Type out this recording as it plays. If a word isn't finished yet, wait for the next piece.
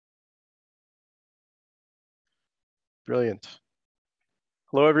Brilliant.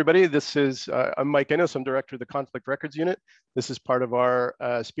 Hello, everybody. This is, I'm Mike Ennis. I'm director of the Conflict Records Unit. This is part of our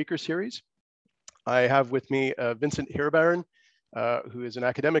speaker series. I have with me Vincent Hiribarren, who is an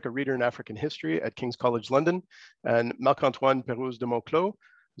academic, a reader in African history at King's College London, and Marc-Antoine Pérouse de Montclos,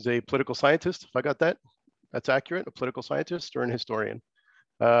 who's a political scientist, if I got that, that's accurate, a political scientist or an historian?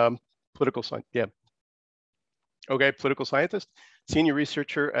 Political science, yeah. Okay, political scientist, senior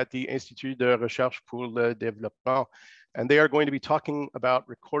researcher at the Institut de recherche pour le développement. And they are going to be talking about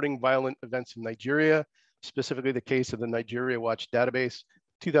recording violent events in Nigeria, specifically the case of the Nigeria Watch database,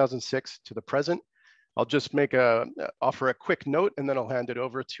 2006 to the present. I'll just offer a quick note, and then I'll hand it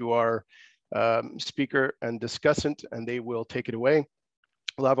over to our speaker and discussant, and they will take it away.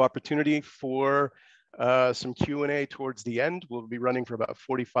 We'll have opportunity for some Q&A towards the end. We'll be running for about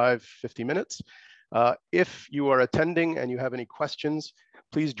 45, 50 minutes. If you are attending and you have any questions,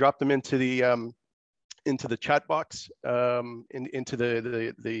 please drop them into the chat box, into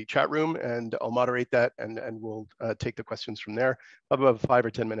the chat room, and I'll moderate that, and we'll take the questions from there. About 5 or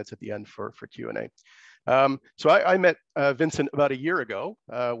 10 minutes at the end for Q&A. So I met Vincent about a year ago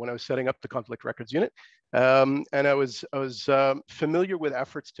when I was setting up the Conflict Records Unit, and I was familiar with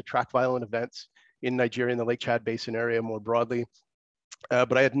efforts to track violent events in Nigeria, in the Lake Chad Basin area more broadly.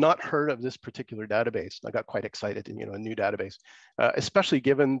 But I had not heard of this particular database. I got quite excited, and a new database, especially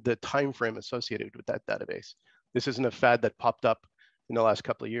given the time frame associated with that database. This isn't a fad that popped up in the last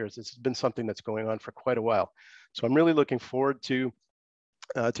couple of years. This has been something that's going on for quite a while. So I'm really looking forward to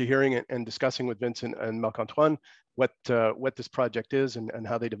hearing and discussing with Vincent and Marc-Antoine what this project is and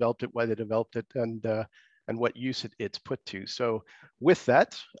how they developed it, why they developed it, and what use it's put to. So with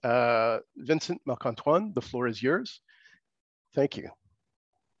that, Vincent, Marc-Antoine, the floor is yours. Thank you.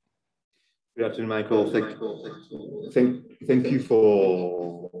 Good afternoon, Michael. Thank you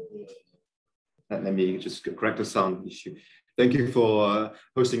for, let me just correct the sound issue. Thank you for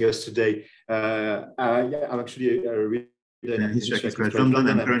hosting us today. Yeah, I'm actually a reader in history at London.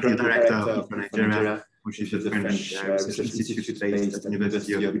 I'm currently director of Nigeria, which is the French research institute based at the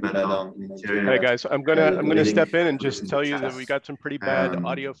University of Ibadan in Nigeria. Hey guys, I'm gonna step in and just tell you that we got some pretty bad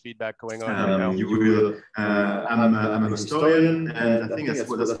audio feedback going on right now. You will. I'm a historian, and I think that's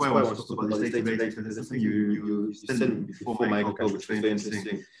why I want to talk about this database, because there's something you said before, Michael, which was very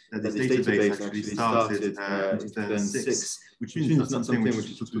interesting. That this database actually started in 2006, which means it's not something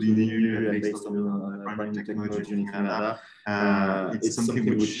which is totally new and based on primary technology in Canada. It's something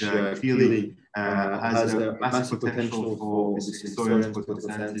which clearly has a massive potential for historians, political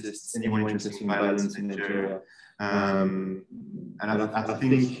scientists, anyone interested in violence in Nigeria. And I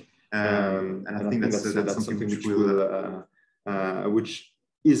think that's something which will, which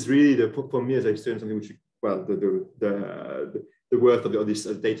is really for me as a historian, something which, well, the worth of this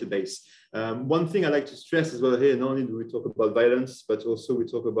database. One thing I like to stress as well here, not only do we talk about violence, but also we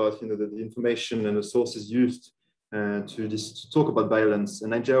talk about the information and the sources used to talk about violence.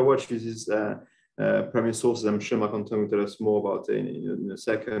 And Nigeria Watch uses primary sources. I'm sure Marc-Antoine will tell us more about it in a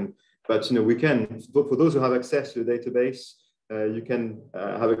second. But we can, for those who have access to the database, you can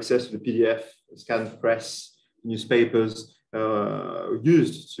have access to the PDF, scanned press, newspapers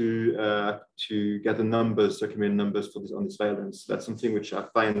used to gather numbers, document numbers on this violence. That's something which I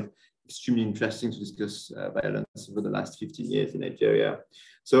find extremely interesting to discuss violence over the last 15 years in Nigeria.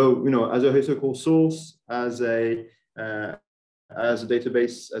 So, as a historical source, as a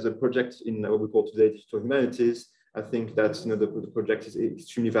database, as a project in what we call today digital humanities, I think that the project is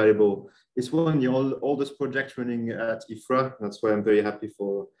extremely valuable. It's one of the oldest projects running at IFRA. That's why I'm very happy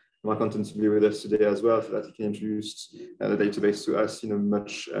for Marc-Antoine to be with us today as well, so that he can introduce the database to us in a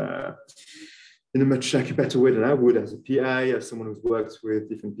much better way than I would as a PI, as someone who's worked with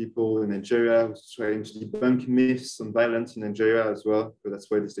different people in Nigeria, who's trying to debunk myths on violence in Nigeria as well. So that's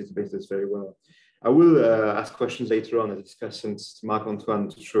why this database does very well. I will ask questions later on as a discussant to Marc-Antoine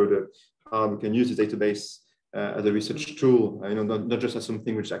to show how we can use the database as a research tool, not just as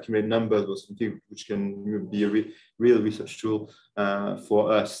something which accumulates numbers, but something which can be a real research tool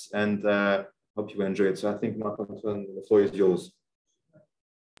for us. And hope you enjoy it. So I think, Marc-Antoine, the floor is yours.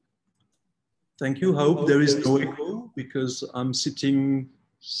 Thank you. I hope there is no echo because I'm sitting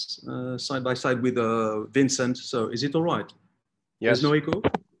side by side with Vincent. So is it all right? Yes. There's no echo?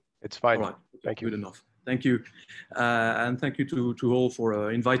 It's fine. All right. Thank you. Good enough. Thank you. And thank you to all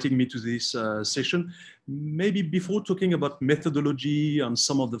for inviting me to this session. Maybe before talking about methodology and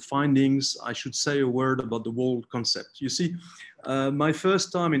some of the findings, I should say a word about the whole concept. You see, my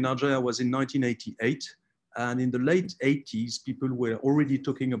first time in Nigeria was in 1988. And in the late 80s, people were already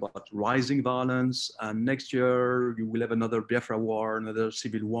talking about rising violence. And next year, you will have another Biafra war, another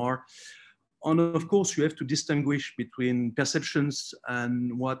civil war. And of course, you have to distinguish between perceptions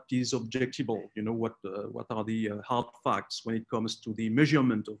and what is objectable. You know, what are the hard facts when it comes to the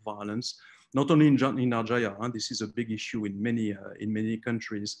measurement of violence, not only in Nigeria. This is a big issue in many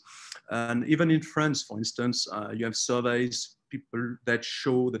countries. And even in France, for instance, you have surveys people that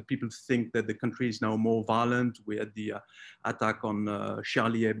show that people think that the country is now more violent. We had the attack on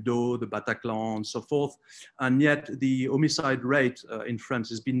Charlie Hebdo, the Bataclan, and so forth. And yet the homicide rate in France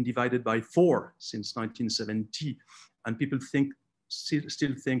has been divided by 4 since 1970. And people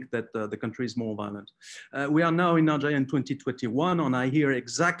still think that the country is more violent. We are now in Nigeria in 2021, and I hear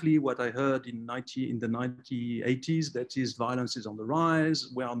exactly what I heard in the 1980s, that is, violence is on the rise,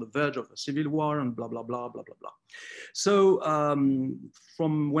 we're on the verge of a civil war, and blah, blah, blah, blah, blah, blah. So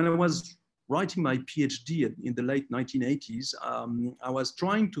from when I was writing my PhD in the late 1980s, I was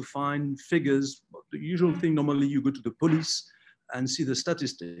trying to find figures. The usual thing, normally you go to the police and see the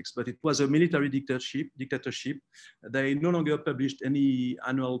statistics, but it was a military dictatorship. They no longer published any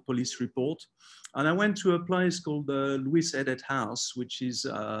annual police report. And I went to a place called the Louis Edet House, which is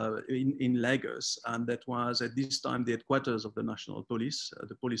in Lagos. And that was at this time the headquarters of the National Police,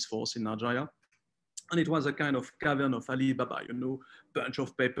 the police force in Nigeria. And it was a kind of cavern of Ali Baba, you know, bunch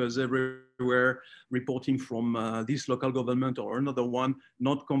of papers everywhere, reporting from this local government or another one,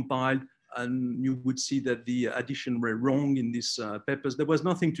 not compiled. And you would see that the addition were wrong in these papers. There was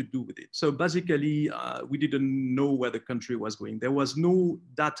nothing to do with it. So basically, we didn't know where the country was going. There was no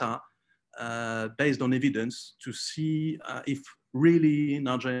data based on evidence to see if really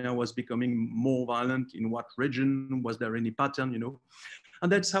Nigeria was becoming more violent, in what region, was there any pattern, you know. And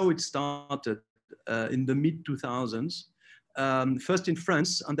that's how it started in the mid-2000s. First in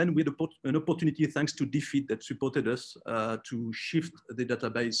France, and then we had an opportunity, thanks to Defeat that supported us, to shift the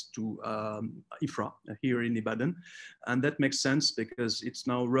database to IFRA here in Hiribarren. And that makes sense because it's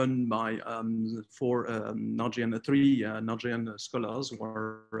now run by three Nigerian scholars who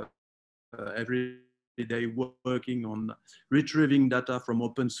are every day working on retrieving data from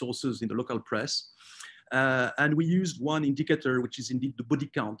open sources in the local press. And we used one indicator, which is indeed the body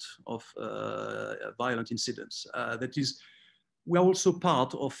count of violent incidents. That is, we are also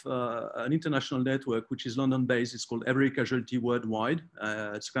part of an international network, which is London-based. It's called Every Casualty Worldwide.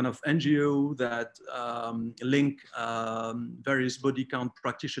 It's a kind of NGO that link various body count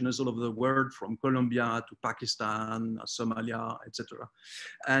practitioners all over the world, from Colombia to Pakistan, Somalia, etc.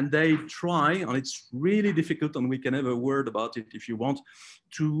 And they try, and it's really difficult, and we can have a word about it if you want,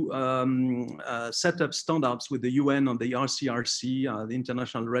 to set up standards with the UN and the RCRC, the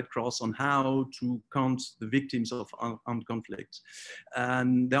International Red Cross, on how to count the victims of armed conflict.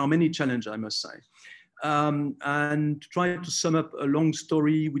 And there are many challenges, I must say. And to try to sum up a long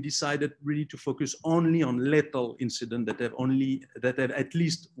story, we decided really to focus only on lethal incidents that have at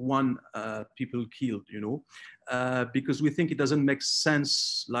least one people killed, you know, because we think it doesn't make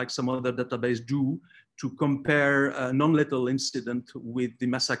sense, like some other database do, to compare a non-lethal incident with the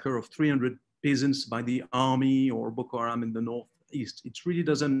massacre of 300 peasants by the army or Boko Haram in the northeast. It really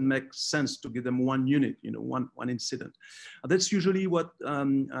doesn't make sense to give them one unit, you know, one incident. That's usually what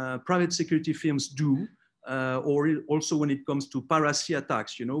private security firms do, or also when it comes to piracy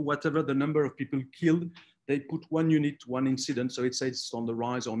attacks, you know, whatever the number of people killed, they put one unit, one incident, so it says it's on the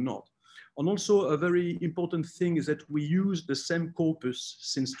rise or not. And also a very important thing is that we use the same corpus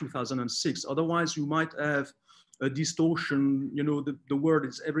since 2006. Otherwise, you might have a distortion. You know, the world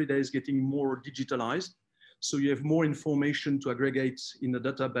is every day is getting more digitalized. So you have more information to aggregate in the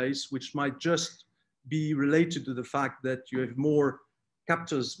database, which might just be related to the fact that you have more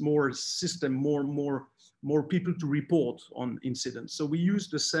captures, more system, more people to report on incidents. So we use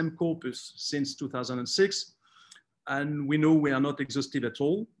the same corpus since 2006. And we know we are not exhaustive at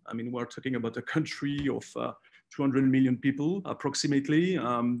all. I mean, we're talking about a country of 200 million people, approximately.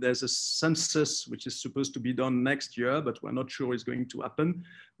 There's a census which is supposed to be done next year, but we're not sure it's going to happen.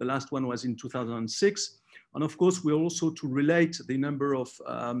 The last one was in 2006. And of course, we also to relate the number of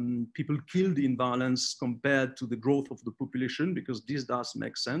people killed in violence compared to the growth of the population, because this does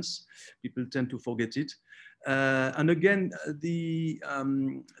make sense. People tend to forget it. And again, the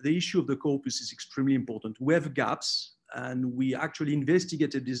issue of the corpus is extremely important. We have gaps, and we actually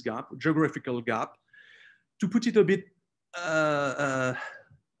investigated this gap, geographical gap. To put it a bit, I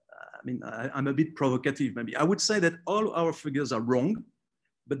mean, I'm a bit provocative maybe. I would say that all our figures are wrong,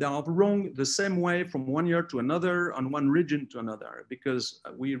 but they are wrong the same way from one year to another and one region to another, because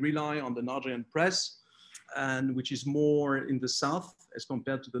we rely on the Nigerian press, and which is more in the south as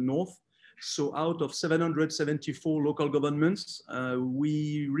compared to the north. So out of 774 local governments,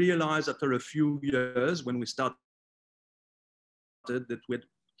 we realized after a few years when we started that we had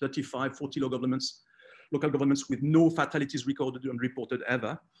 35, 40 local governments with no fatalities recorded and reported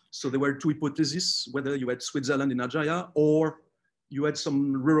ever. So there were two hypotheses, whether you had Switzerland in Nigeria or you had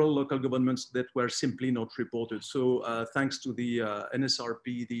some rural local governments that were simply not reported. So thanks to the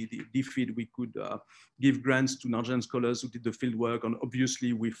NSRP, the DFID, we could give grants to Nigerian scholars who did the field work. And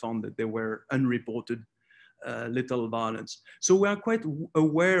obviously we found that there were unreported lethal violence. So we are quite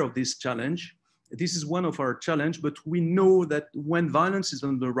aware of this challenge. This is one of our challenge, but we know that when violence is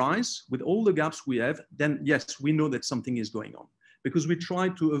on the rise, with all the gaps we have, then yes, we know that something is going on, because we try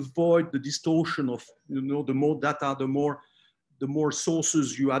to avoid the distortion of, the more data, the more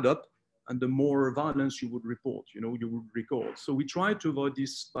sources you add up, and the more violence you would report, you would record. So we try to avoid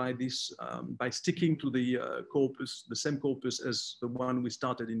this by sticking to the corpus, the same corpus as the one we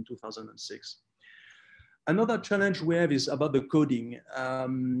started in 2006. Another challenge we have is about the coding.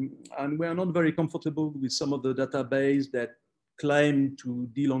 And we are not very comfortable with some of the database that claim to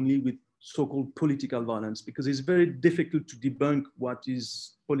deal only with so-called political violence, because it's very difficult to debunk what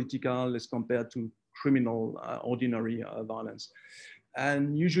is political as compared to criminal, ordinary violence.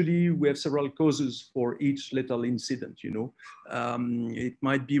 And usually we have several causes for each lethal incident, It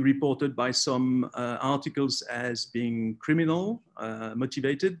might be reported by some articles as being criminal,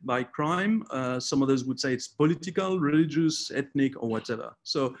 motivated by crime. Some others would say it's political, religious, ethnic, or whatever.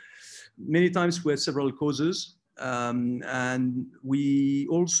 So many times we have several causes. And we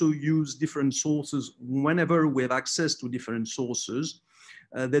also use different sources whenever we have access to different sources.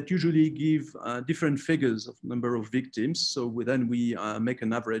 That usually give different figures of number of victims. So then we make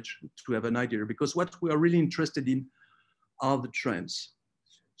an average to have an idea, because what we are really interested in are the trends.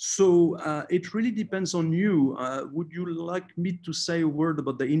 So it really depends on you. Would you like me to say a word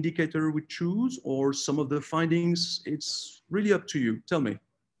about the indicator we choose or some of the findings? It's really up to you. Tell me.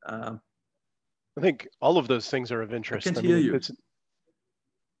 I think all of those things are of interest. I can't hear you.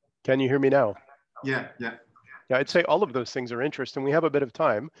 Can you hear me now? Yeah. Yeah, I'd say all of those things are interesting. We have a bit of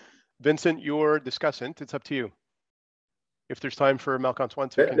time. Vincent, you're discussant. It's up to you. If there's time for Marc-Antoine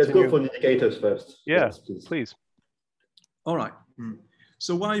to continue. Let's go for the indicators first. Yeah, please. All right.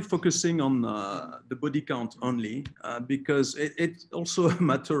 So why focusing on the body count only? Because it's also a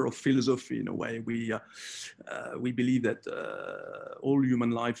matter of philosophy in a way. We believe that all human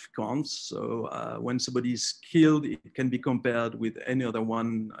life counts. So when somebody is killed, it can be compared with any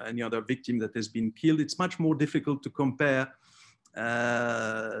other victim that has been killed. It's much more difficult to compare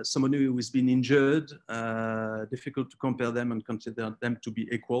someone who has been injured, difficult to compare them and consider them to be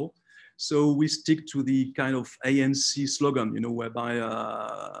equal. So we stick to the kind of ANC slogan, whereby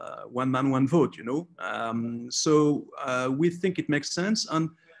one man, one vote, So we think it makes sense.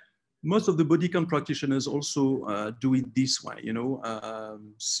 And most of the body count practitioners also do it this way,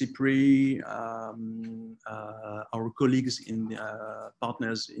 CIPRI, our colleagues in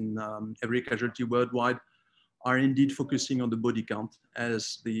partners in Every Casualty Worldwide are indeed focusing on the body count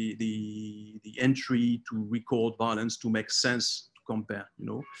as the entry to record violence to make sense to compare,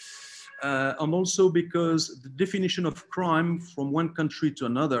 and also because the definition of crime from one country to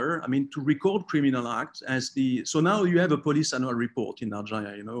another, to record criminal acts so now you have a police annual report in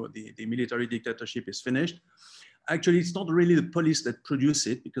Nigeria, the military dictatorship is finished. Actually, it's not really the police that produce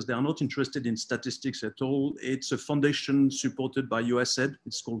it because they are not interested in statistics at all. It's a foundation supported by USAID.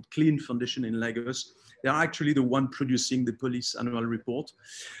 It's called Clean Foundation in Lagos. They are actually the one producing the police annual report,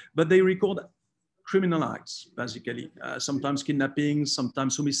 but they record criminal acts, basically, sometimes kidnapping,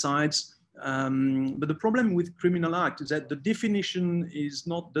 sometimes homicides. But the problem with criminal act is that the definition is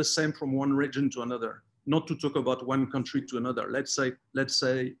not the same from one region to another, not to talk about one country to another. Let's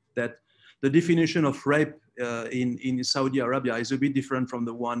say that the definition of rape in Saudi Arabia is a bit different from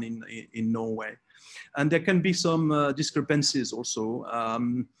the one in Norway. And there can be some discrepancies also.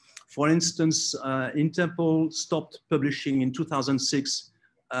 For instance, Interpol stopped publishing in 2006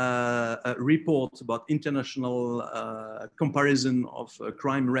 a report about international comparison of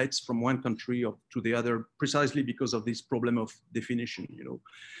crime rates from one country to the other, precisely because of this problem of definition,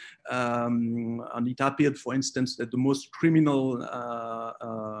 and it appeared, for instance, that the most criminal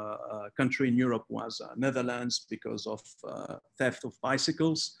country in Europe was Netherlands because of theft of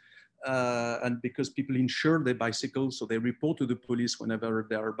bicycles. And because people insure their bicycles, so they report to the police whenever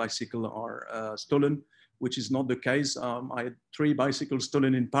their bicycles are stolen, which is not the case. I had 3 bicycles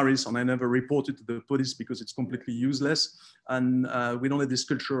stolen in Paris and I never reported to the police because it's completely useless. And we don't have this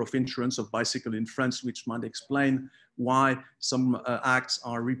culture of insurance of bicycle in France, which might explain why some acts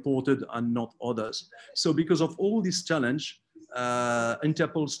are reported and not others. So because of all this challenge,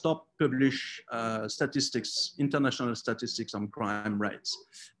 Interpol stopped publish statistics, international statistics on crime rates.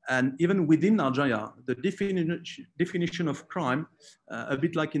 And even within Nigeria, the definition of crime, a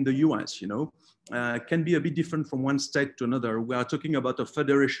bit like in the US, you know, can be a bit different from one state to another. We are talking about a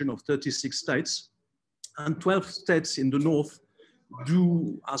federation of 36 states, and 12 states in the north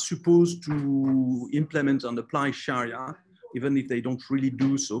are supposed to implement and apply Sharia, even if they don't really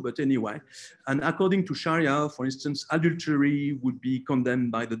do so, but anyway. And according to Sharia, for instance, adultery would be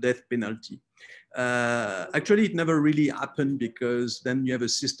condemned by the death penalty. Actually, it never really happened, because then you have a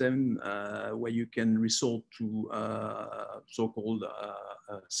system where you can resort to so-called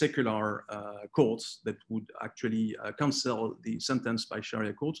secular courts that would actually cancel the sentence by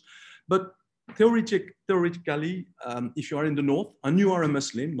Sharia courts. But theoretically, if you are in the north and you are a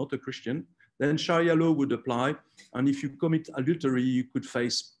Muslim, not a Christian, then Sharia law would apply. And if you commit adultery, you could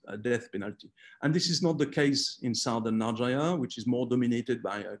face a death penalty. And this is not the case in southern Nigeria, which is more dominated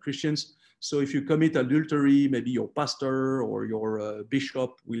by Christians. So if you commit adultery, maybe your pastor or your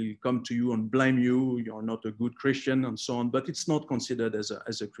bishop will come to you and blame you. You're not a good Christian and so on, but it's not considered as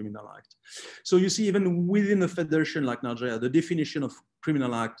a criminal act. So you see, even within a federation like Nigeria, the definition of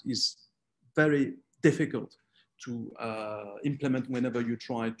criminal act is very difficult to implement whenever you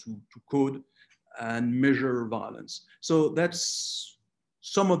try to code and measure violence. So that's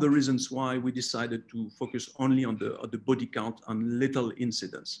some of the reasons why we decided to focus only on the body count and little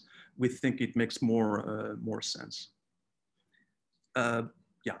incidents. We think it makes more sense.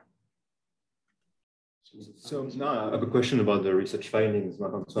 Yeah. So now I have a question about the research findings,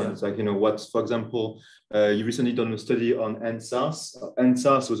 Marc-Antoine. Yeah. It's like, you know, what's, for example, you recently done a study on NSAS.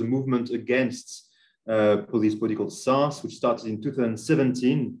 NSAS was a movement against police body called SARS, which started in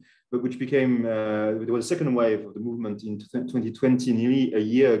 2017, but which became, there was a second wave of the movement in 2020, nearly a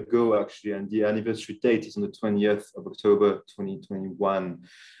year ago, actually, and the anniversary date is on the 20th of October, 2021.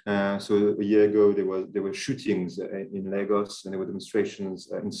 So a year ago, there were shootings in Lagos, and there were demonstrations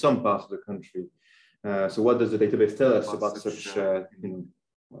in some parts of the country. So what does the database tell us about such, you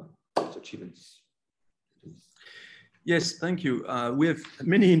know, such events? Yes, thank you. We have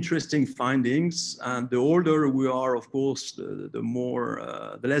many interesting findings, and the older we are, of course,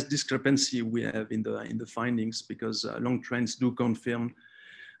 the less discrepancy we have in the findings, because long trends do confirm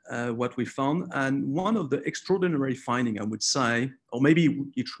what we found. And one of the extraordinary findings, I would say, or maybe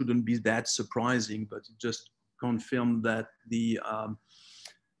it shouldn't be that surprising, but it just confirmed that the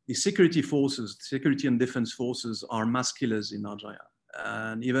security forces, security and defense forces, are mass killers in Nigeria.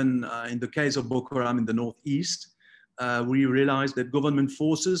 And even in the case of Boko Haram in the northeast, we realized that government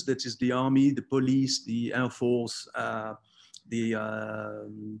forces, that is the army, the police, the air force, the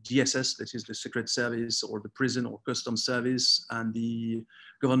GSS, that is the secret service, or the prison or custom service, and the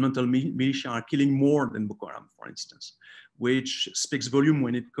governmental militia are killing more than Boko Haram, for instance, which speaks volume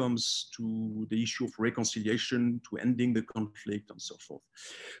when it comes to the issue of reconciliation, to ending the conflict, and so forth.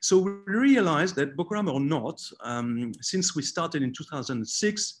 So we realized that Boko Haram or not, since we started in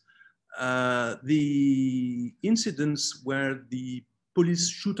 2006, the incidents where the police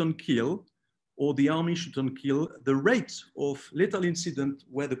shoot and kill, or the army shoot and kill, the rate of lethal incident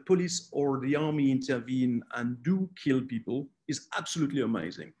where the police or the army intervene and do kill people is absolutely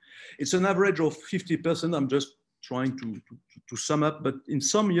amazing. It's an average of 50%. I'm just trying to sum up, but in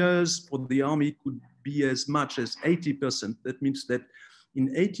some years for the army it could be as much as 80%. That means that in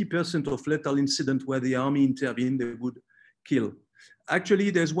 80% of lethal incident where the army intervene, they would kill.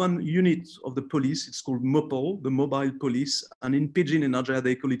 Actually, there's one unit of the police, it's called MOPOL, the mobile police, and in Pidgin in Nigeria,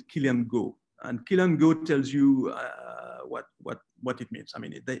 they call it kill and go. And kill and go tells you what it means. I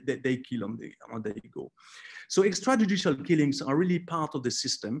mean, they kill and they go. So extrajudicial killings are really part of the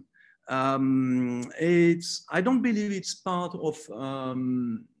system. I don't believe it's part of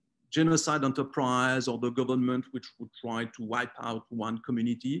genocide enterprise or the government which would try to wipe out one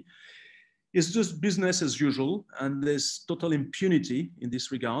community. It's just business as usual, and there's total impunity in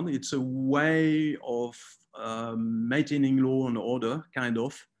this regard. It's a way of maintaining law and order, kind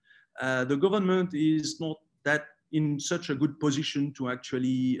of. The government is not that in such a good position to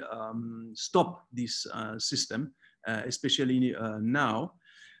actually stop this system, especially now.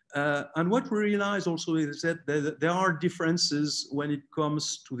 And what we realize also is that there are differences when it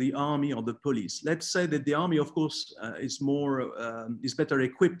comes to the army or the police. Let's say that the army, of course, is better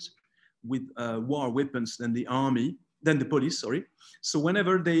equipped with war weapons than the police, sorry. So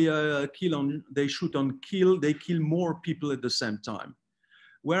whenever they they shoot and kill, they kill more people at the same time.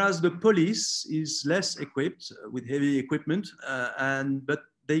 Whereas the police is less equipped with heavy equipment, but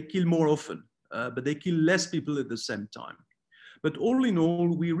they kill more often, but they kill less people at the same time. But all in all,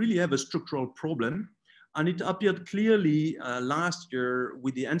 we really have a structural problem And it appeared clearly last year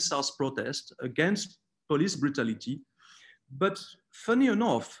with the NSAS protest against police brutality. But funny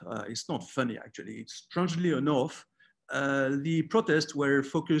enough, it's not funny actually, it's strangely enough, the protests were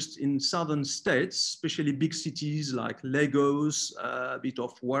focused in southern states, especially big cities like Lagos, a bit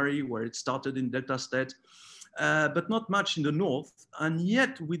of Warri, where it started in Delta State, but not much in the north. And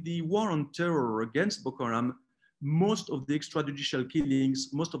yet, with the war on terror against Boko Haram, most of the extrajudicial killings,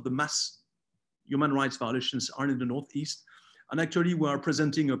 most of the mass human rights violations are in the northeast. And actually, we are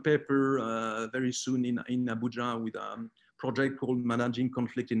presenting a paper very soon in Abuja with a project called Managing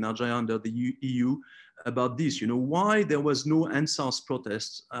Conflict in Nigeria under the EU about this, why there was no NSAS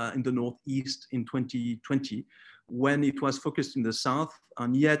protests in the northeast in 2020 when it was focused in the south,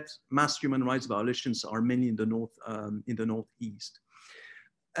 and yet mass human rights violations are mainly in the northeast.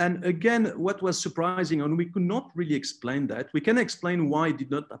 And again, what was surprising, and we could not really explain that. We can explain why it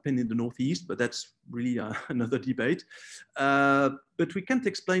did not happen in the Northeast, but that's really another debate. But we can't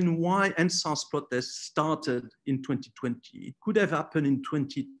explain why NSAS protests started in 2020. It could have happened in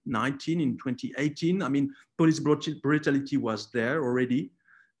 2019, in 2018. I mean, police brutality was there already.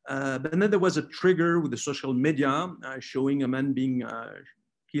 But then there was a trigger with the social media showing a man being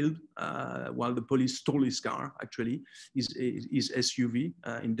killed while the police stole his car, actually, his SUV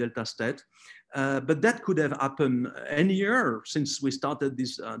in Delta State. But that could have happened any year since we started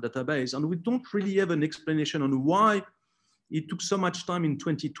this database. And we don't really have an explanation on why it took so much time in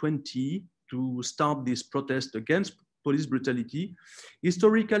 2020 to start this protest against police brutality.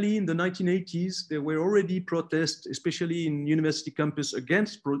 Historically, in the 1980s, there were already protests, especially in university campus,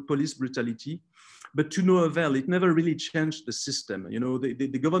 against police brutality. But to no avail, it never really changed the system.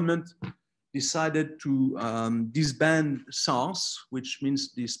 The government decided to disband SARS, which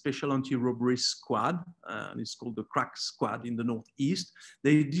means the Special Anti-Robbery Squad, and it's called the Crack Squad in the Northeast.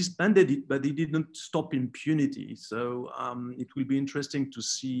 They disbanded it, but they didn't stop impunity. So it will be interesting to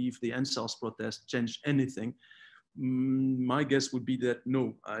see if the NSAS protest changed anything. My guess would be that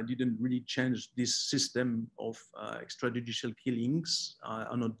no, I didn't really change this system of extrajudicial killings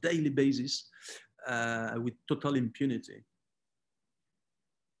on a daily basis with total impunity.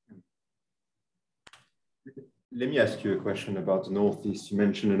 Let me ask you a question about the Northeast. You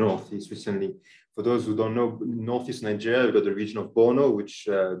mentioned the Northeast recently. For those who don't know, Northeast Nigeria, we've got the region of Borno, which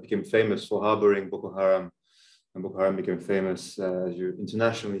became famous for harboring Boko Haram. And Boko Haram became famous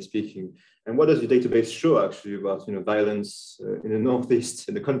internationally speaking. And what does your database show actually about violence in the Northeast,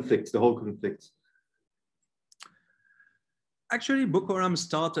 in the conflict, the whole conflict? Actually, Boko Haram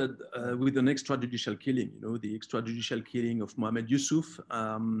started with an extrajudicial killing, the extrajudicial killing of Mohammed Yusuf.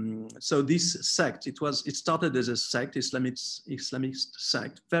 So this sect, it started as a sect, Islamist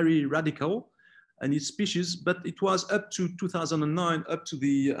sect, very radical in its species, but it was up to 2009, up to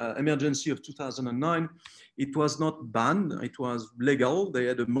the emergency of 2009, it was not banned, it was legal. They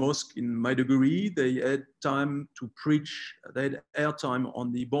had a mosque in Maiduguri, they had time to preach, they had airtime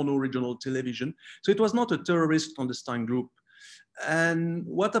on the Borno regional television. So it was not a terrorist clandestine group. And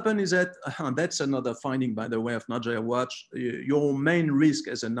what happened is that, that's another finding, by the way, of Nigeria Watch, your main risk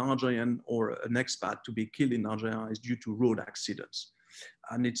as a Nigerian or an expat to be killed in Nigeria is due to road accidents.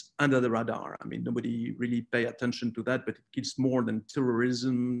 And it's under the radar. I mean, nobody really pay attention to that, but it kills more than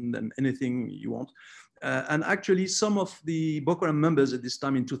terrorism, than anything you want. And actually, some of the Boko Haram members at this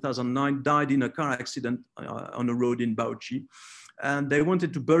time in 2009 died in a car accident on a road in Bauchi. And they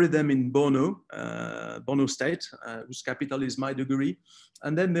wanted to bury them in Borno State, whose capital is Maiduguri.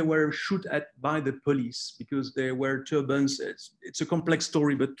 And then they were shot at by the police because they were turbans. It's a complex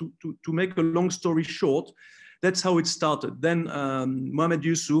story, but to make a long story short, that's how it started. Then Mohammed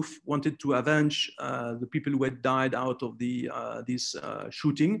Yusuf wanted to avenge the people who had died out of this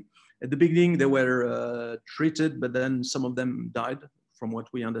shooting. At the beginning, they were treated, but then some of them died, from what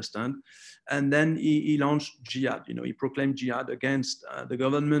we understand. And then he launched jihad. He proclaimed jihad against the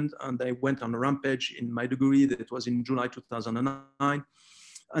government, and they went on a rampage in Maiduguri. That was in July 2009.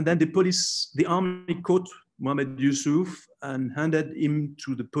 And then the army caught Mohammed Yusuf and handed him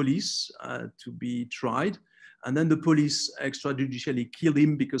to the police to be tried. And then the police extrajudicially killed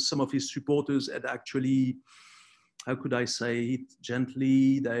him because some of his supporters had actually, how could I say it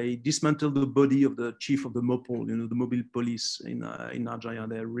gently, they dismantled the body of the chief of the Mopol, the mobile police in Nigeria.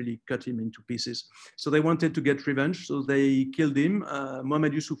 They really cut him into pieces. So they wanted to get revenge, so they killed him.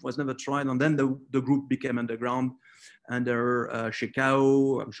 Mohammed Yusuf was never tried, and then the group became underground under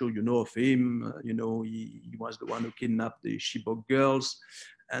Shekau. I'm sure you know of him. He was the one who kidnapped the Chibok girls.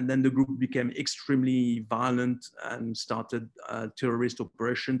 And then the group became extremely violent and started terrorist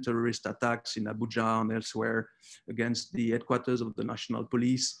attacks in Abuja and elsewhere against the headquarters of the National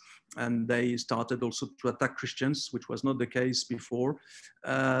Police. And they started also to attack Christians, which was not the case before.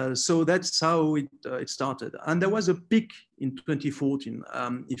 So that's how it started. And there was a peak in 2014.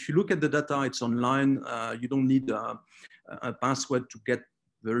 If you look at the data, it's online. You don't need a password to get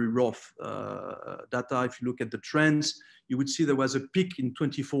very rough data. If you look at the trends, you would see there was a peak in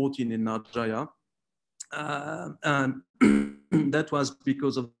 2014 in Nigeria. And that was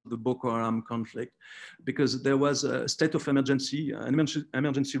because of the Boko Haram conflict, because there was a state of emergency. An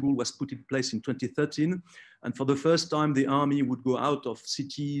emergency rule was put in place in 2013. And for the first time, the army would go out of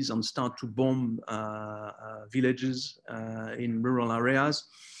cities and start to bomb villages in rural areas.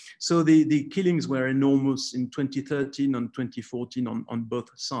 So the killings were enormous in 2013 and 2014 on both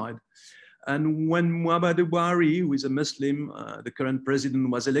sides. And when Muhammadu Buhari, who is a Muslim, the current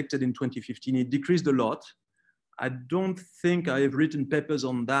president, was elected in 2015, it decreased a lot. I don't think I have written papers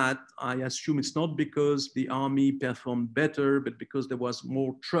on that. I assume it's not because the army performed better, but because there was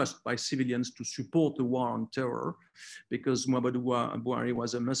more trust by civilians to support the war on terror, because Muhammadu Buhari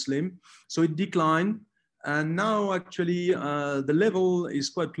was a Muslim. So it declined. And now actually the level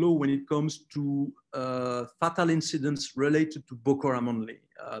is quite low when it comes to fatal incidents related to Boko Haram only.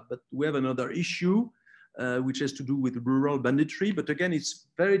 But we have another issue which has to do with rural banditry. But again, it's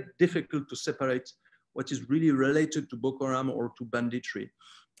very difficult to separate what is really related to Boko Haram or to banditry.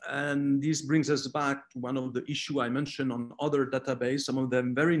 And this brings us back to one of the issues I mentioned on other databases, some of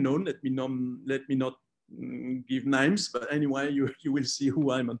them very known. Let me not give names, but anyway, you will see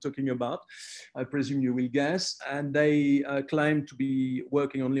who I'm talking about. I presume you will guess. And they claim to be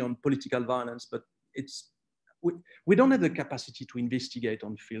working only on political violence, but we don't have the capacity to investigate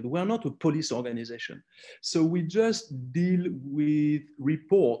on field. We are not a police organization. So we just deal with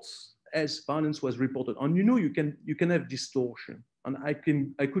reports as violence was reported. And you know, you can have distortion. And I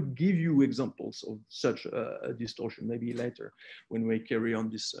could give you examples of such a distortion maybe later when we carry on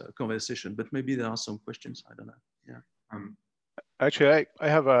this conversation, but maybe there are some questions, I don't know. Yeah. Actually, I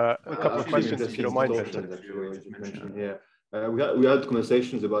have a couple of questions if you don't mind, Vincent. We had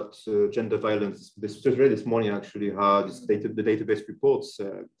conversations about gender violence this morning, actually, how the database reports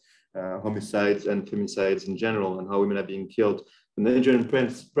homicides and femicides in general and how women are being killed. The Nigerian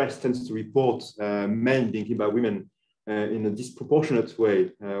press tends to report men being killed by women in a disproportionate way.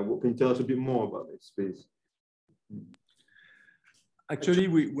 Can you tell us a bit more about this, please? Actually,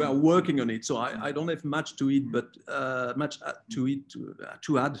 we are working on it, so I don't have much to it, but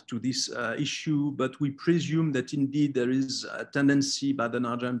to add to this issue. But we presume that indeed there is a tendency by the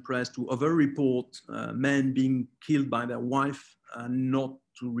Nigerian press to over-report men being killed by their wife, and not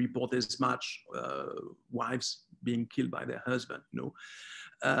to report as much wives being killed by their husband. You know.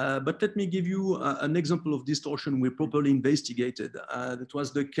 But let me give you an example of distortion we properly investigated. That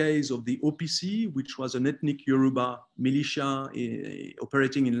was the case of the OPC, which was an ethnic Yoruba militia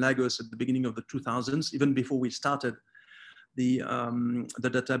operating in Lagos at the beginning of the 2000s, even before we started the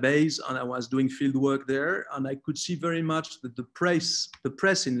database, and I was doing field work there, and I could see very much that the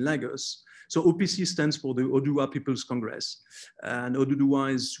press in Lagos. So OPC stands for the Oduduwa People's Congress. And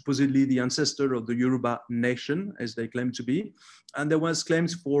Oduduwa is supposedly the ancestor of the Yoruba nation, as they claim to be. And there was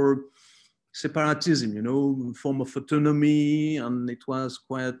claims for separatism, you know, form of autonomy, and it was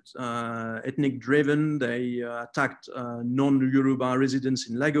quite ethnic driven. They attacked non-Yoruba residents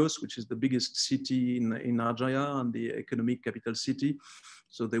in Lagos, which is the biggest city in Nigeria and the economic capital city.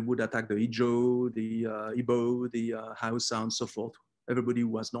 So they would attack the Ijo, the Igbo, the Hausa, and so forth. Everybody who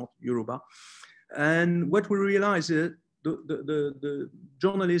was not Yoruba. And what we realized is the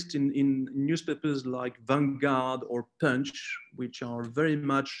journalists in newspapers like Vanguard or Punch, which are very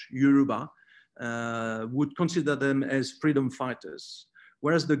much Yoruba, would consider them as freedom fighters.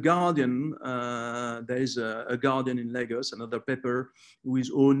 Whereas the Guardian, there is a Guardian in Lagos, another paper who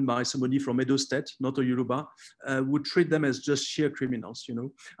is owned by somebody from Edo State, not a Yoruba, would treat them as just sheer criminals, you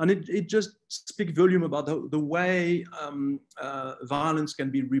know. And it just speaks volume about the way violence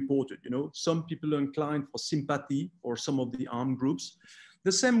can be reported, you know. Some people are inclined for sympathy for some of the armed groups.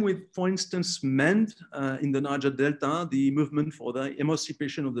 The same with, for instance, MEND in the Niger Delta, the movement for the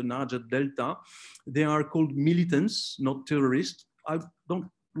emancipation of the Niger Delta. They are called militants, not terrorists. I don't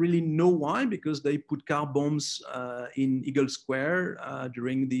really know why, because they put car bombs in Eagle Square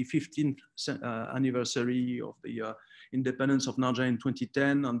during the 15th anniversary of the independence of Nigeria in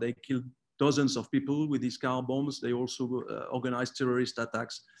 2010, and they killed dozens of people with these car bombs. They also organized terrorist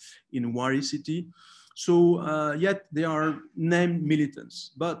attacks in Wari city. So yet they are named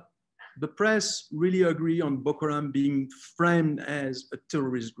militants, but the press really agree on Boko Haram being framed as a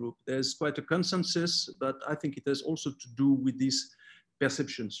terrorist group. There's quite a consensus, but I think it has also to do with these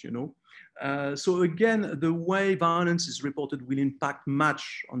perceptions, you know. So again, the way violence is reported will impact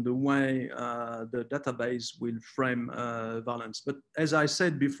much on the way the database will frame violence. But as I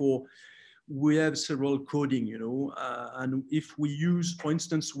said before, we have several coding, you know, and if we use, for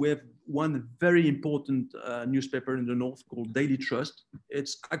instance, we have one very important newspaper in the North called Daily Trust.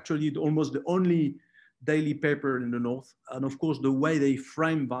 It's actually almost the only daily paper in the North. And of course, the way they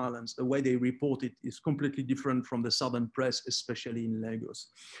frame violence, the way they report it is completely different from the Southern press, especially in Lagos.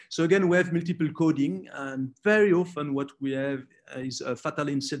 So again, we have multiple coding, and very often what we have is a fatal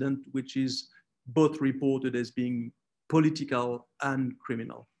incident, which is both reported as being political and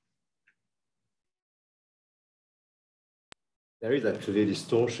criminal. There is actually a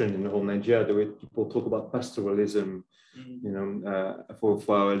distortion in the whole Nigeria, the way people talk about pastoralism. You know, for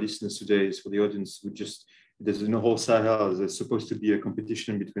our listeners today, for the audience, there's in the whole Sahel, there's supposed to be a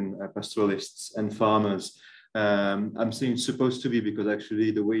competition between pastoralists and farmers. I'm saying it's supposed to be because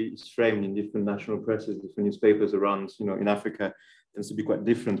actually the way it's framed in different national presses, different newspapers around, you know, in Africa tends to be quite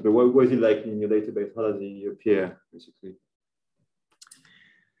different. But what is it like in your database? How does it appear, basically?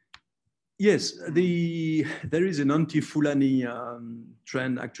 Yes, there is an anti-Fulani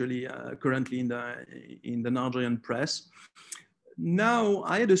trend actually currently in the Nigerian press. Now,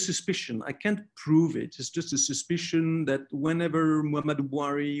 I had a suspicion, I can't prove it, it's just a suspicion that whenever Muhammadu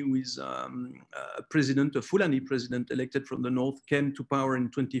Buhari, who is a Fulani president elected from the North, came to power in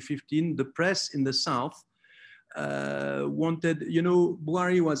 2015, the press in the South wanted, you know,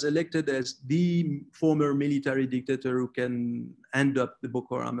 Buhari was elected as the former military dictator who can end up the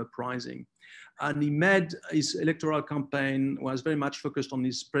Boko Haram uprising. And he made his electoral campaign was very much focused on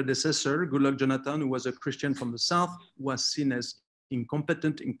his predecessor, Goodluck Jonathan, who was a Christian from the South, was seen as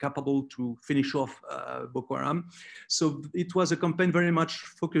incompetent, incapable to finish off Boko Haram. So it was a campaign very much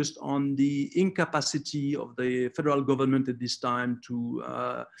focused on the incapacity of the federal government at this time to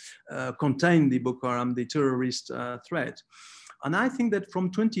contain the Boko Haram, the terrorist threat. And I think that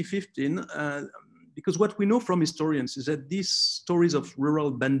from 2015, because what we know from historians is that these stories of rural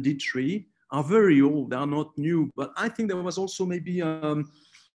banditry are very old, they are not new, but I think there was also maybe a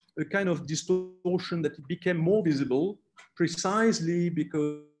kind of distortion that it became more visible precisely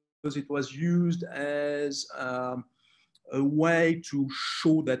because it was used as a way to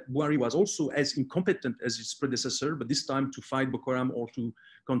show that Buhari was also as incompetent as his predecessor, but this time to fight Boko Haram or to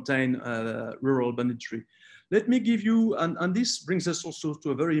contain rural banditry. Let me give you, and this brings us also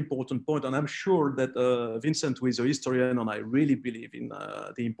to a very important point, and I'm sure that Vincent, who is a historian, and I really believe in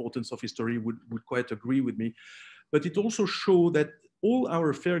the importance of history, would quite agree with me. But it also shows that all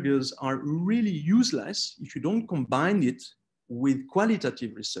our figures are really useless if you don't combine it with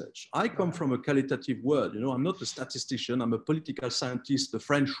qualitative research. I come from a qualitative world, you know, I'm not a statistician, I'm a political scientist the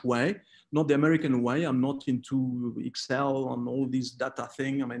French way, not the American way. I'm not into Excel and all these data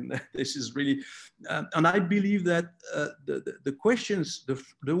thing. I mean, this is really, and I believe that the questions,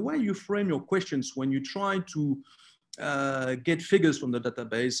 the way you frame your questions when you try to get figures from the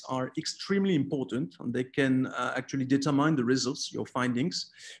database are extremely important, and they can actually determine the results, your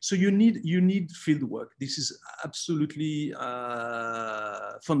findings. So you need field work. This is absolutely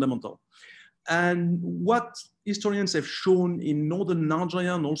fundamental. And what historians have shown in northern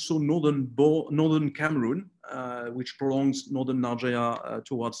Nigeria and also northern Cameroon, which prolongs northern Nigeria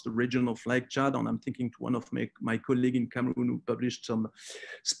towards the region of Lake Chad, and I'm thinking to one of my colleagues in Cameroon who published some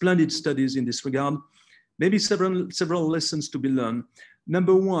splendid studies in this regard. Maybe several lessons to be learned.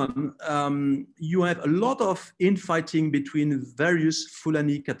 Number one, you have a lot of infighting between various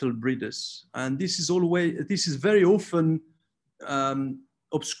Fulani cattle breeders, and this is very often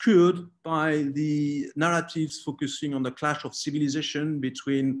obscured by the narratives focusing on the clash of civilization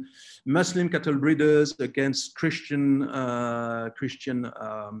between Muslim cattle breeders against Christian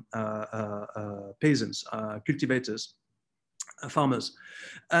peasants, cultivators. Farmers.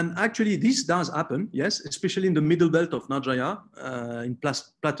 And actually this does happen, yes, especially in the middle belt of Nigeria, in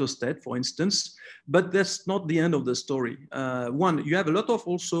Plateau State, for instance, but that's not the end of the story. One, you have a lot of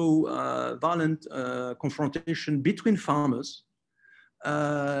also violent confrontation between farmers.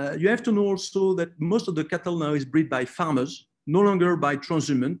 You have to know also that most of the cattle now is bred by farmers, no longer by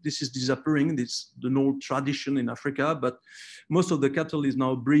transhumant. This is disappearing. This is the old tradition in Africa, but most of the cattle is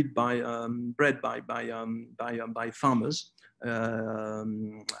now bred by farmers.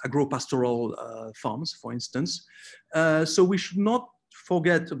 Agro-pastoral farms, for instance. So we should not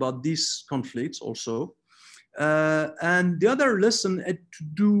forget about these conflicts also. And the other lesson had to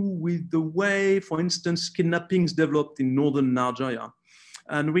do with the way, for instance, kidnappings developed in northern Nigeria.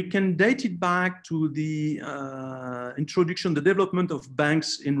 And we can date it back to the introduction, the development of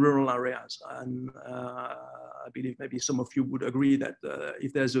banks in rural areas. And I believe maybe some of you would agree that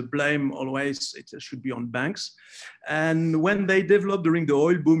if there's a blame always, it should be on banks. And when they developed during the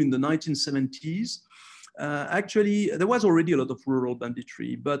oil boom in the 1970s, actually, there was already a lot of rural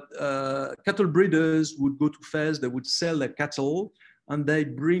banditry, but cattle breeders would go to fairs, they would sell their cattle, and they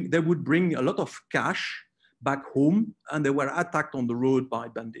would bring a lot of cash back home, and they were attacked on the road by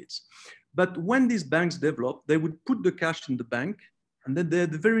bandits. But when these banks developed, they would put the cash in the bank, and then they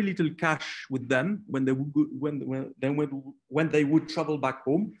had very little cash with them when they would travel back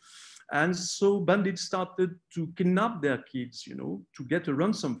home. And so bandits started to kidnap their kids, you know, to get a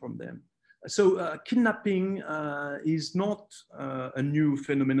ransom from them. So kidnapping is not a new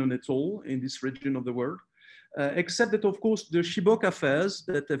phenomenon at all in this region of the world, except that, of course, the Chibok affairs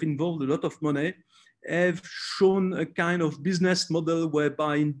that have involved a lot of money have shown a kind of business model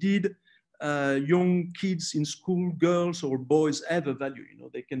whereby indeed young kids in school, girls or boys, have a value. You know,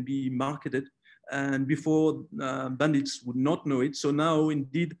 they can be marketed, and before bandits would not know it. So now,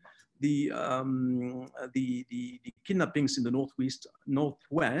 indeed, the kidnappings in the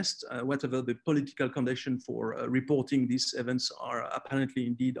northwest, whatever the political condition for reporting these events, are apparently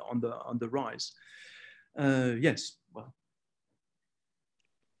indeed on the rise. Yes.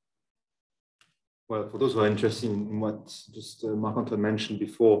 Well, for those who are interested in what just Marc-Antoine mentioned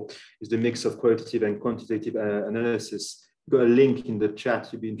before, is the mix of qualitative and quantitative analysis. We've got a link in the chat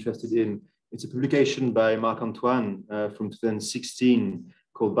you'd be interested in. It's a publication by Marc-Antoine from 2016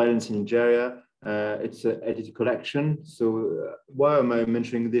 called Violence in Nigeria. It's an edited collection. So why am I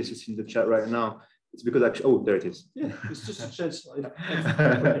mentioning this? It's in the chat right now. It's because actually, oh, there it is. Yeah, it's just a chance.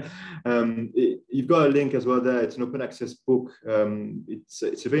 You've got a link as well there. It's an open access book. It's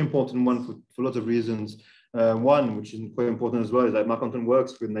a very important one for lots of reasons. One, which is quite important as well, is that Marc-Antoine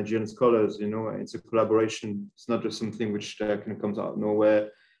works with Nigerian scholars. You know, it's a collaboration. It's not just something which kind of comes out of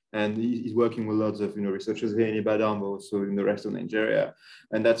nowhere. And he's working with lots of, you know, researchers here in Hiribarren, but also in the rest of Nigeria.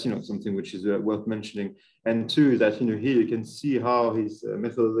 And that's, you know, something which is worth mentioning. And two is that, you know, here you can see how his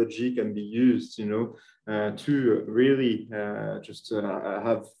methodology can be used, you know, to really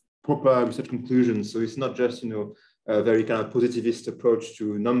have proper research conclusions. So it's not just, you know, a very kind of positivist approach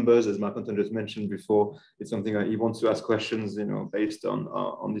to numbers, as Marc-Antoine just mentioned before. It's something that he wants to ask questions, you know, based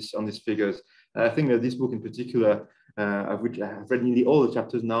on these figures. And I think that this book in particular, of which I have read nearly all the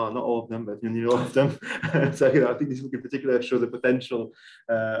chapters now, not all of them, but nearly all of them. So, you know, I think this book in particular shows the potential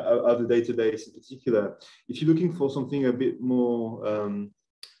of the database in particular. If you're looking for something a bit more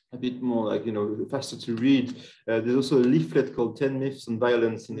like, you know, faster to read, there's also a leaflet called 10 Myths on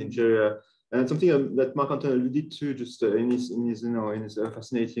Violence in Nigeria. And something that Marc-Antoine alluded to just in his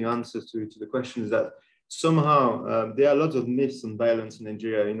fascinating answers to the question is that somehow there are lots of myths on violence in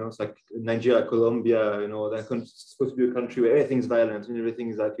Nigeria. You know, it's like Nigeria, Colombia, you know, that's supposed to be a country where everything's violent and everything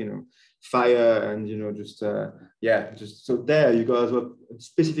is like, you know, fire and, you know, just so there you go as well,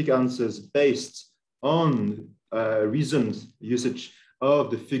 specific answers based on reasoned usage of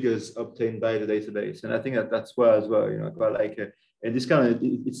the figures obtained by the database. And I think that's where as well, you know, quite like and this kind of,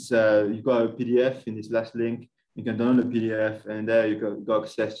 it's you've got a PDF in this last link. You can download a PDF, and there you got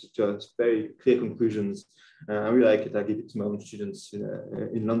access to very clear conclusions. I really like it. I give it to my own students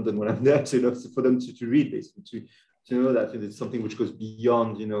in London when I'm there, you know, for them to read basically, to know that it's something which goes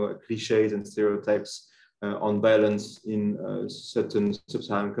beyond, you know, cliches and stereotypes on violence in certain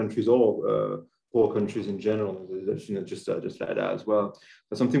sub-Saharan countries or poor countries in general. You know, just like that as well.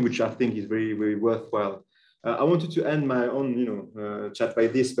 That's something which I think is very, very worthwhile. I wanted to end my own, you know, chat by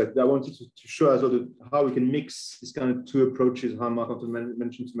this, but I wanted to show as well how we can mix this kind of two approaches, how Marc-Antoine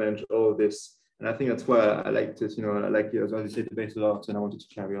mentioned to manage all of this. And I think that's why I liked it, you know, I like it as well, this database a lot, and I wanted to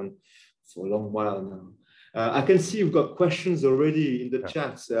carry on for a long while now. I can see we've got questions already in the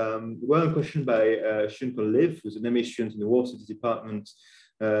chat. One question by a student called Liv, who's an MA student in the War Studies department.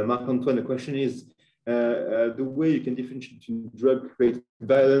 Marc-Antoine, the question is, the way you can differentiate between drug-related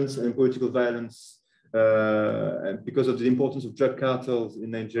violence and political violence because of the importance of drug cartels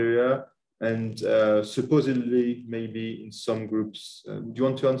in Nigeria and supposedly maybe in some groups. Do you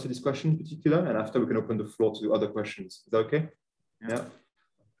want to answer this question in particular? And after we can open the floor to other questions. Is that okay? Yeah.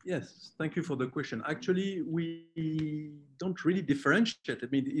 Yes, thank you for the question. Actually, we don't really differentiate. I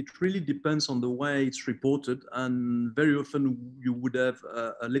mean, it really depends on the way it's reported. And very often you would have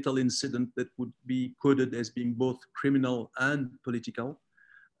a little incident that would be coded as being both criminal and political.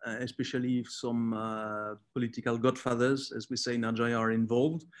 Especially if some political godfathers, as we say in Nigeria, are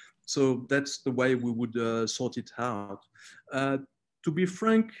involved. So that's the way we would sort it out. To be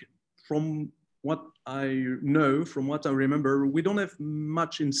frank, from what I know, from what I remember, we don't have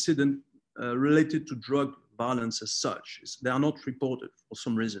much incident related to drug violence as such. They are not reported for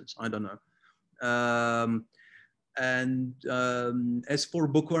some reasons, I don't know. As for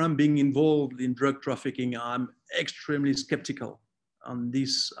Boko Haram being involved in drug trafficking, I'm extremely skeptical on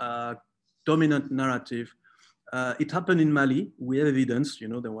this dominant narrative. It happened in Mali. We have evidence, you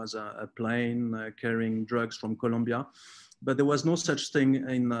know, there was a plane carrying drugs from Colombia, but there was no such thing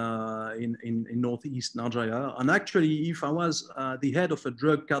in Northeast Nigeria. And actually, if I was the head of a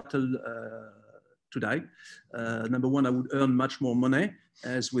drug cartel today, number one, I would earn much more money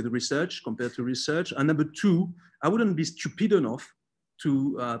as with research compared to research. And number two, I wouldn't be stupid enough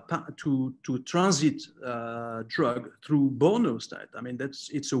to transit drug through Borno State. I mean,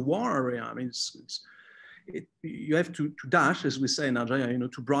 it's a war area. I mean, you have to dash, as we say in Nigeria, you know,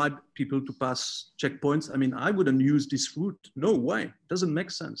 to bribe people to pass checkpoints. I mean, I wouldn't use this route. No way. It doesn't make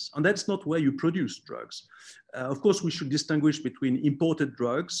sense. And that's not where you produce drugs. Of course, we should distinguish between imported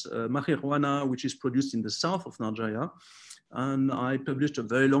drugs, marijuana, which is produced in the south of Nigeria. And I published a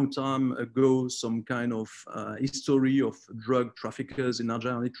very long time ago some kind of history of drug traffickers in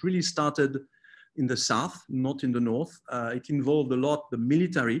Nigeria. And it really started in the south, not in the north. It involved a lot the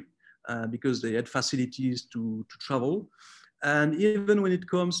military, because they had facilities to travel. And even when it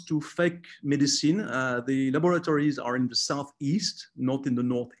comes to fake medicine, the laboratories are in the southeast, not in the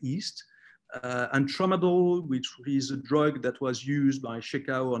northeast. And tramadol, which is a drug that was used by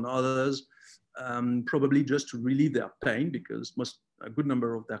Shekau and others, probably just to relieve their pain, because a good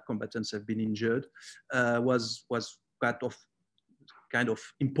number of their combatants have been injured, was kind of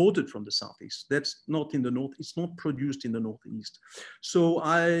imported from the southeast. That's not in the north. It's not produced in the northeast. So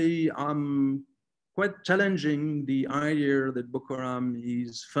I am quite challenging the idea that Boko Haram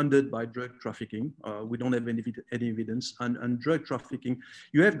is funded by drug trafficking. We don't have any evidence. And drug trafficking,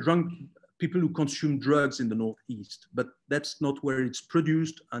 you have people who consume drugs in the northeast, but that's not where it's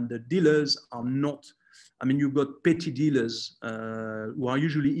produced. And the dealers are not, I mean, you've got petty dealers who are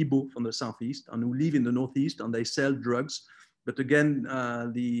usually Igbo from the southeast and who live in the northeast, and they sell drugs. But again,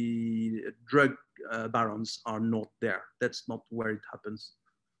 the drug barons are not there. That's not where it happens.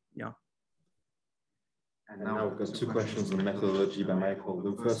 Yeah. And now we've got two questions on methodology by Michael.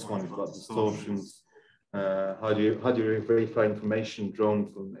 The first one is about distortions. How do you verify information drawn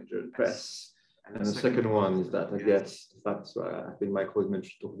from major press? And the second one is that, I guess, the fact, I think Michael has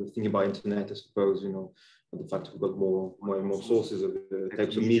mentioned the thing about internet, I suppose, you know, the fact we've got more and more sources of the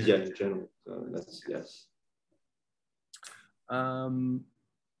types of media in general. So that's, yes.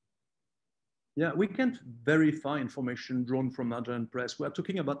 Yeah, we can't verify information drawn from Nigerian press. We are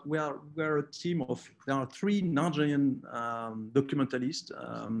talking about, we're a team of, there are 3 Nigerian documentalists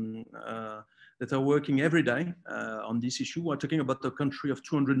that are working every day on this issue. We're talking about a country of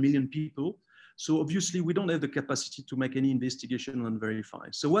 200 million people. So obviously we don't have the capacity to make any investigation and verify.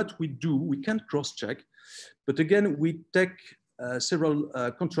 So what we do, we can't cross-check, but again, we take several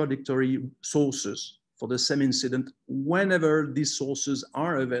contradictory sources for the same incident whenever these sources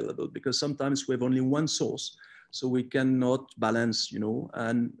are available, because sometimes we have only one source, so we cannot balance, you know,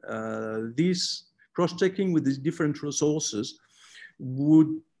 and this cross-checking with these different sources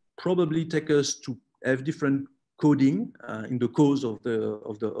would probably take us to have different coding in the cause of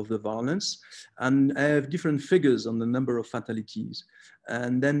the violence, and have different figures on the number of fatalities.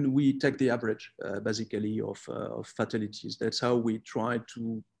 And then we take the average, basically, of fatalities. That's how we try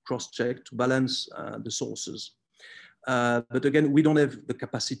to cross-check, to balance the sources. But again, we don't have the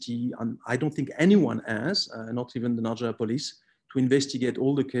capacity, and I don't think anyone has, not even the Nigeria police, to investigate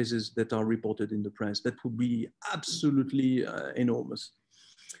all the cases that are reported in the press. That would be absolutely enormous.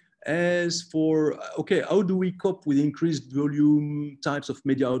 As for, okay, how do we cope with increased volume types of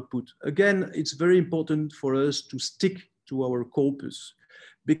media output? Again, it's very important for us to stick to our corpus,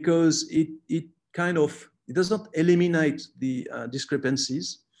 because it does not eliminate the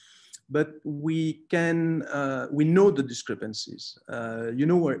discrepancies, but we know the discrepancies.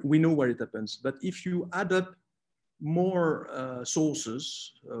 We know where it happens. But if you add up more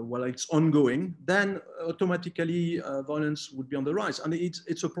sources while it's ongoing, then automatically violence would be on the rise. And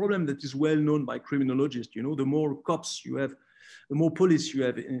it's a problem that is well known by criminologists. You know, the more cops you have, the more police you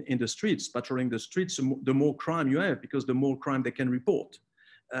have in the streets, patrolling the streets, the more crime you have, because the more crime they can report.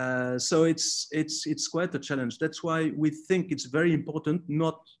 So it's quite a challenge. That's why we think it's very important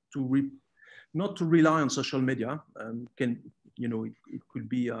not to rely on social media. It could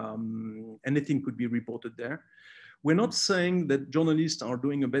be anything could be reported there. We're not saying that journalists are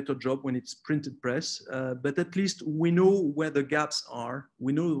doing a better job when it's printed press, but at least we know where the gaps are.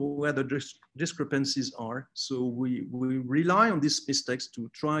 We know where the discrepancies are. So we rely on these mistakes to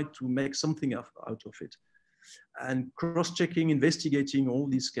try to make something out of it. And cross-checking, investigating all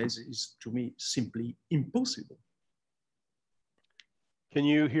these cases is, to me, simply impossible. Can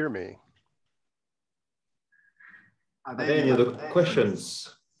you hear me? Are there any other questions?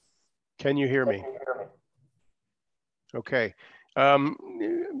 Can you hear me? Okay. I've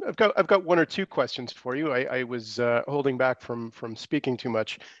got one or two questions for you. I was holding back from speaking too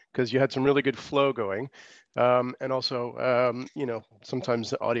much because you had some really good flow going, and also you know, sometimes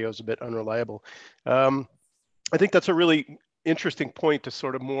the audio is a bit unreliable. I think that's a really interesting point to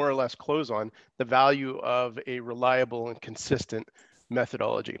sort of more or less close on, the value of a reliable and consistent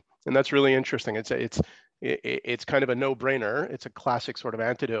methodology, and that's really interesting. It's kind of a no-brainer. It's a classic sort of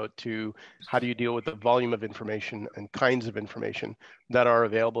antidote to how do you deal with the volume of information and kinds of information that are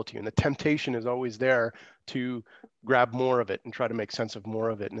available to you. And the temptation is always there to grab more of it and try to make sense of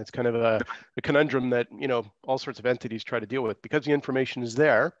more of it. And it's kind of a conundrum that, you know, all sorts of entities try to deal with. Because the information is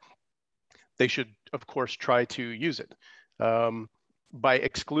there, they should, of course, try to use it by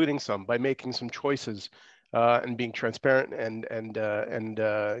excluding some, by making some choices. And being transparent and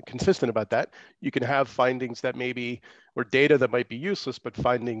consistent about that, you can have findings that maybe, or data that might be useless, but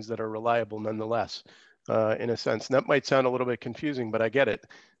findings that are reliable nonetheless, in a sense. And that might sound a little bit confusing, but I get it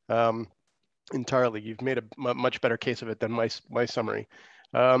entirely. You've made a much better case of it than my summary.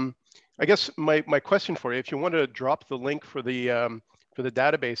 I guess my question for you, if you want to drop the link for the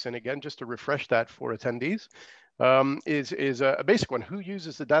database, and again, just to refresh that for attendees, is a basic one. Who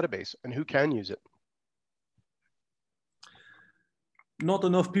uses the database and who can use it? Not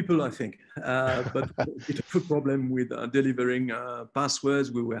enough people, I think, but it's a problem with delivering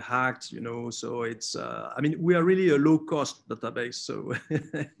passwords. We were hacked, you know, so it's, I mean, we are really a low-cost database. So,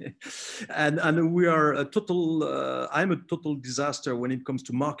 and we are a total, I'm a total disaster when it comes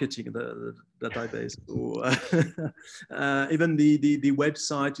to marketing the database. So, even the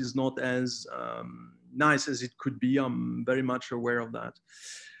website is not as nice as it could be. I'm very much aware of that.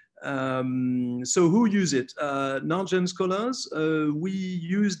 So who use it? Norwegian scholars. We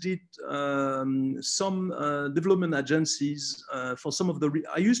used it, some development agencies for some of the,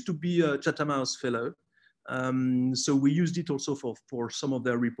 I used to be a Chatham House fellow. So we used it also for some of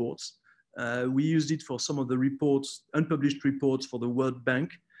their reports. We used it for some of the reports, unpublished reports for the World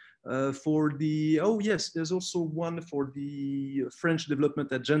Bank. For the, oh yes, there's also one for the French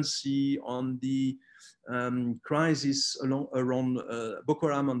Development Agency on the crisis around Boko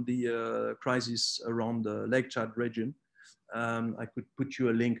Haram, on the crisis around the Lake Chad region. I could put you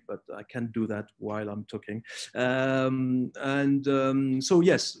a link, but I can't do that while I'm talking. So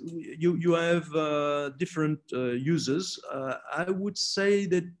yes, you have different users. I would say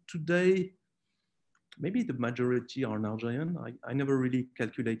that today, maybe the majority are Nigerian. I never really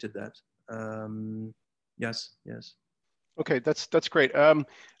calculated that. Yes. Okay, that's great. I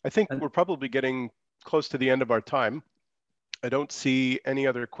think we're probably getting close to the end of our time. I don't see any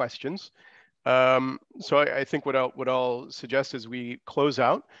other questions. So I think what I'll suggest is we close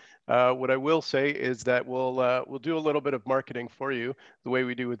out. What I will say is that we'll do a little bit of marketing for you, the way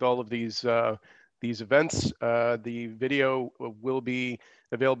we do with all of these events. The video will be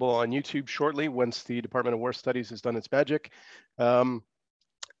available on YouTube shortly once the Department of War Studies has done its magic.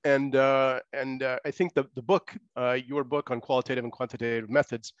 And I think the book, your book on qualitative and quantitative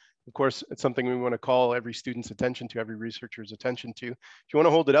methods, of course, it's something we want to call every student's attention to, every researcher's attention to. If you want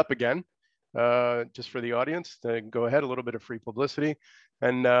to hold it up again, just for the audience, then go ahead, a little bit of free publicity.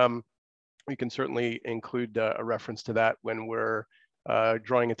 And we can certainly include a reference to that when we're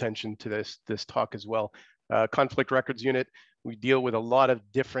drawing attention to this talk as well. Conflict Records Unit, we deal with a lot of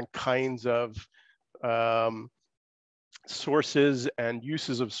different kinds of sources and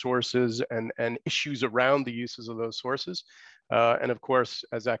uses of sources and issues around the uses of those sources. And of course,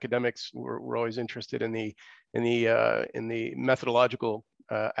 as academics, we're always interested in the methodological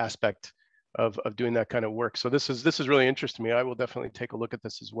aspect of doing that kind of work. So this is really interesting to me. I will definitely take a look at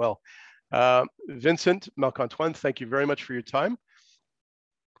this as well. Vincent, Marc-Antoine, thank you very much for your time.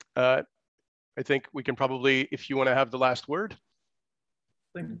 I think we can probably, if you want to have the last word.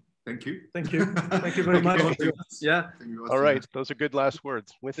 Thank you. Thank you very much. Yeah. All right. Those are good last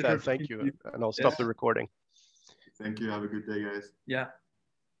words. With that, thank you. And I'll stop the recording. Thank you. Have a good day, guys. Yeah.